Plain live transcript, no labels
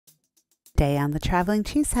Today on the Traveling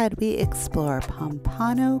Cheesehead, we explore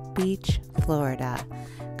Pompano Beach, Florida.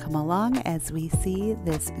 Come along as we see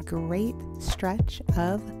this great stretch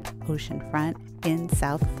of oceanfront in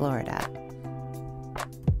South Florida.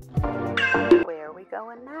 Where are we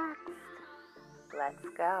going next? Let's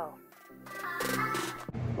go.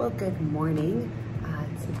 Well, good morning.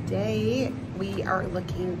 Today we are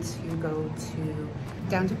looking to go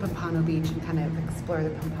down to Pompano Beach and kind of explore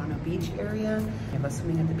the Pompano Beach area. Go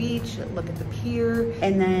swimming at the beach, look at the pier,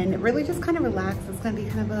 and then really just kind of relax. It's going to be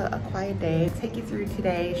kind of a quiet day. Take you through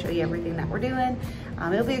today, show you everything that we're doing.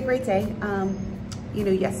 It'll be a great day. You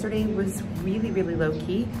know, yesterday was really low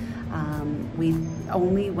key. We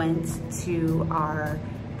only went to our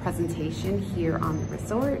presentation here on the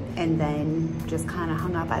resort and then just kind of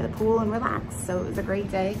hung out by the pool and relaxed. So it was a great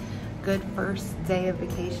day. Good first day of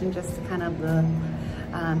vacation just to kind of look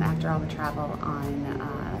after all the travel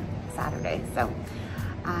on Saturday. So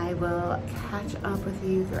I will catch up with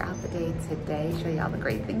you throughout the day today, show you all the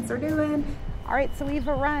great things we're doing. All right, so we've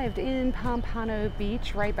arrived in Pompano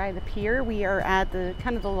Beach right by the pier. We are at the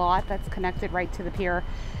kind of the lot that's connected right to the pier.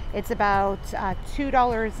 It's about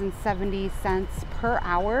 $2.70 per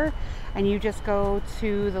hour, and you just go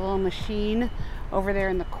to the little machine over there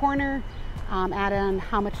in the corner, add in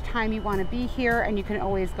how much time you want to be here, and you can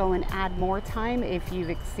always go and add more time if you've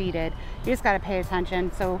exceeded. You just got to pay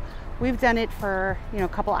attention. So we've done it for a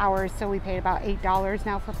couple hours, so we paid about $8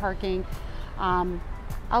 now for parking.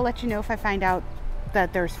 I'll let you know if I find out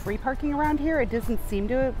that there's free parking around here. It doesn't seem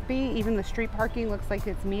to be. Even the street parking looks like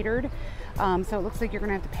it's metered. So it looks like you're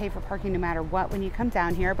gonna have to pay for parking no matter what when you come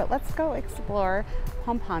down here. But let's go explore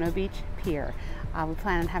Pompano Beach Pier. We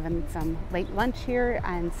plan on having some late lunch here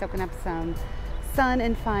and soaking up some sun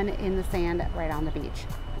and fun in the sand right on the beach.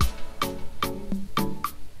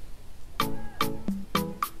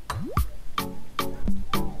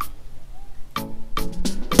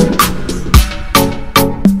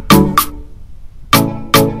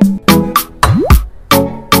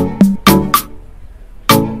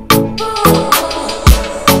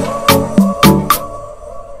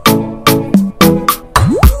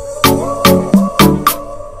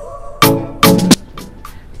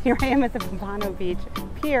 Here I am at the Pompano Beach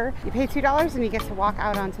Pier. You pay $2 and you get to walk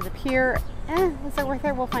out onto the pier. Is it worth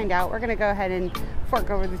it? We'll find out. We're gonna go ahead and fork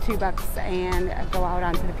over the $2 and go out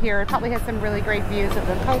onto the pier. It probably has some really great views of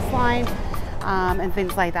the coastline and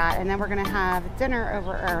things like that. And then we're gonna have dinner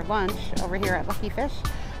or lunch over here at Lucky Fish.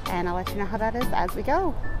 And I'll let you know how that is as we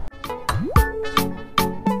go.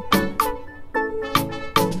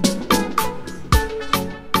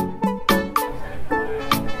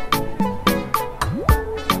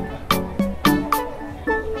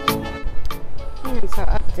 So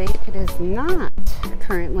update, it is not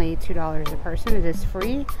currently $2 a person. It is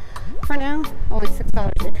free for now. Only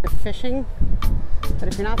 $6 if you're fishing, but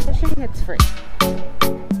if you're not fishing, it's free.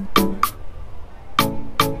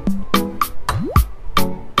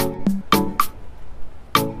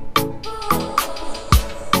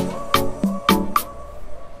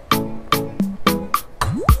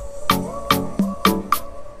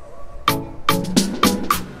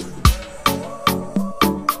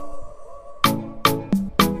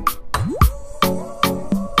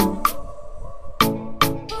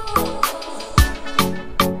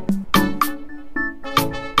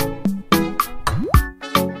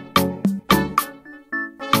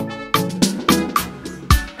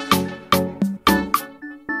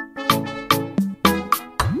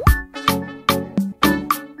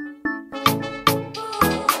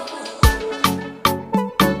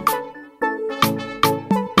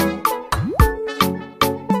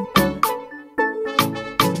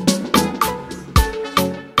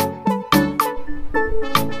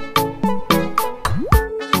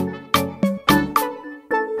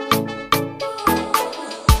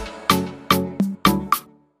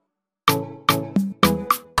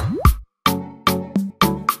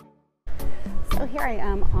 So here I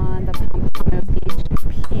am on the Pompano Beach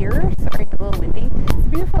Pier. Sorry, it's a little windy. It's a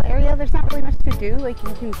beautiful area. There's not really much to do. Like, you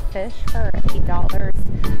can fish for $8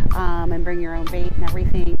 and bring your own bait and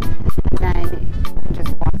everything. And then you can just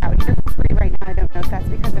walk out here for free right now. I don't know if that's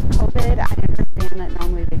because of COVID. I understand that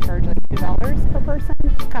normally they charge like $2 per person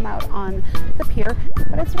to come out on the pier.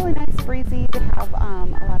 But it's really nice, breezy. They have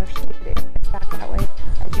a lot of shade back that way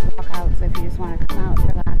as you walk out. So if you just want to come out,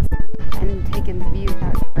 relax, and take in the views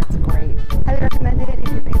out here, it's great. Highly recommend it if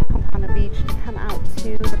you're in Pompano Beach to come out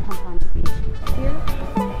to the Pompano Beach Pier.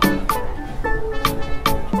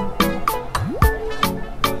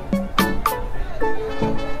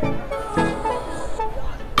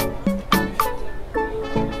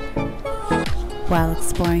 While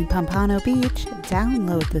exploring Pompano Pompano Beach,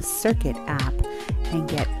 download the Circuit app and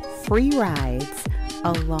get free rides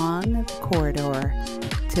along the corridor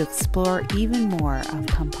to explore even more of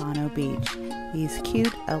Pompano Beach. These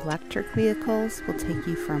cute electric vehicles will take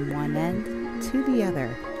you from one end to the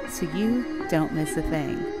other, so you don't miss a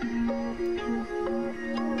thing.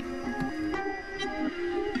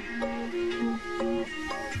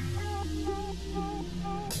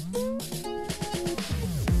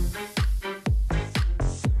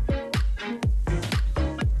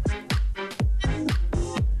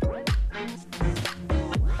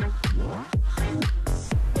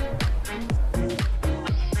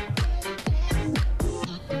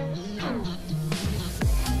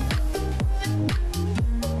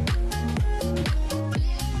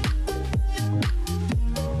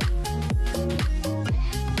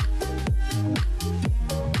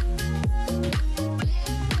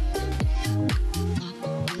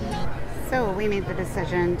 So we made the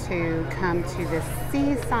decision to come to the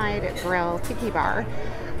Seaside Grill Tiki Bar,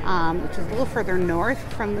 which is a little further north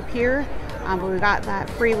from the pier, but we got that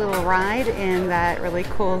free little ride in that really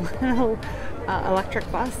cool little electric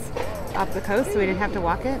bus up the coast, so we didn't have to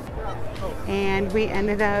walk it. And we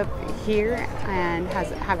ended up here and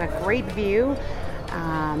have a great view,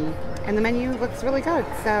 and the menu looks really good,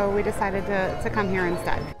 so we decided to come here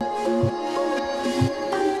instead.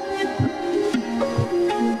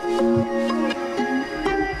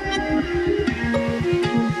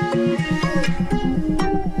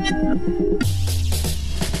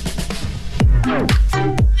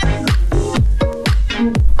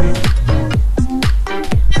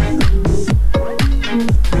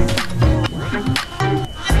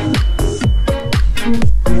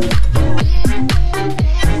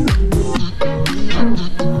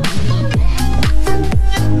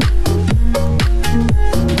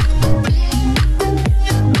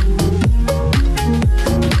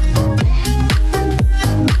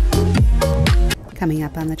 Coming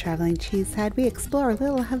up on the Traveling Cheesehead, we explore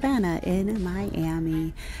Little Havana in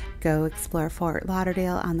Miami. Go explore Fort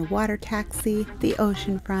Lauderdale on the water taxi, the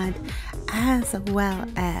oceanfront, as well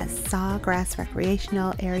as Sawgrass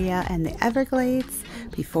Recreational Area and the Everglades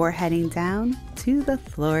before heading down to the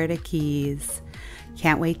Florida Keys.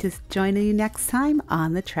 Can't wait to join you next time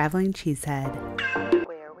on the Traveling Cheesehead.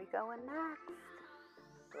 Where are we going next?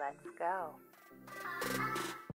 Let's go.